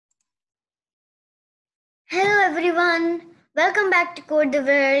everyone, welcome back to Code the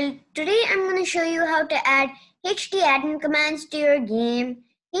World. Today I'm going to show you how to add htadmin commands to your game.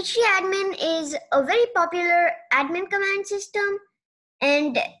 htadmin is a very popular admin command system,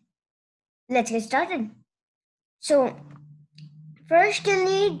 and let's get started. So first you'll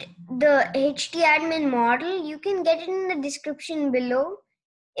need the htadmin model. You can get it in the description below.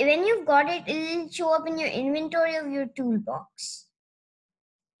 When you've got it, it will show up in your inventory of your toolbox.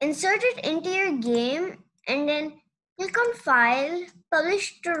 Insert it into your game and then click on File,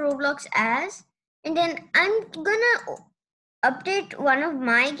 Publish to Roblox as, and then I'm gonna update one of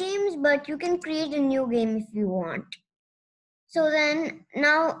my games, but you can create a new game if you want. So then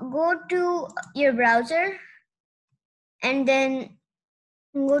now go to your browser and then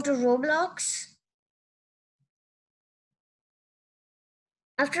go to Roblox.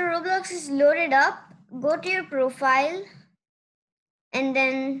 After Roblox is loaded up, go to your profile, and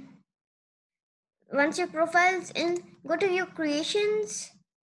then once your profile's in, go to your creations,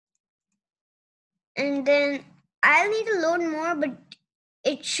 and then I'll need to load more, but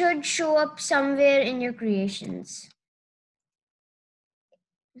it should show up somewhere in your creations.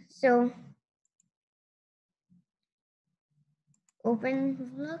 So open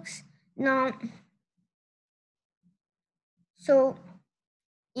Roblox now. So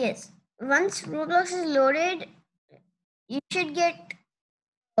yes, once Roblox is loaded, you should get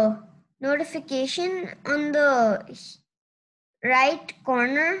a notification on the right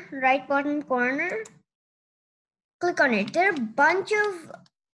bottom corner. Click on it. There are a bunch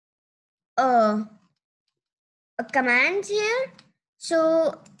of commands here.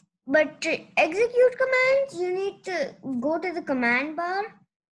 So, but to execute commands, you need to go to the command bar,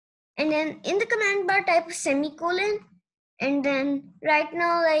 and then in the command bar type a semicolon, and then right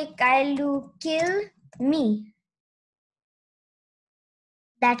now, like I'll do kill me.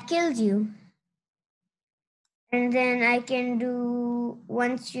 That kills you. And then I can do,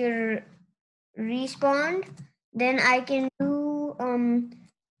 once you're respawned, then I can do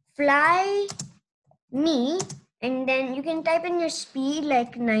fly me, and then you can type in your speed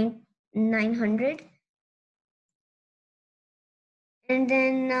like 900, and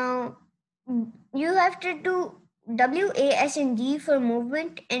then now you have to do W, A, S, and D for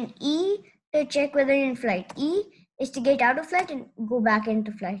movement, and E to check whether you're in flight. E is to get out of flight and go back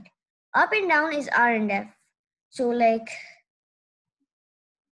into flight. Up and down is R and F. So like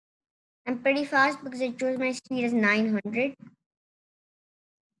I'm pretty fast because I chose my speed as 900.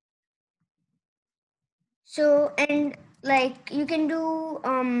 So, and like you can do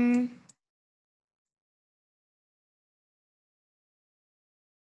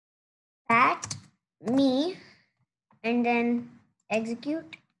fat me, and then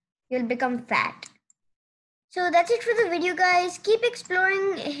execute, you'll become fat. So that's it for the video, guys. Keep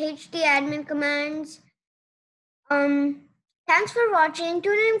exploring htadmin commands. Thanks for watching.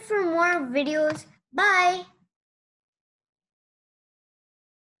 Tune in for more videos. Bye.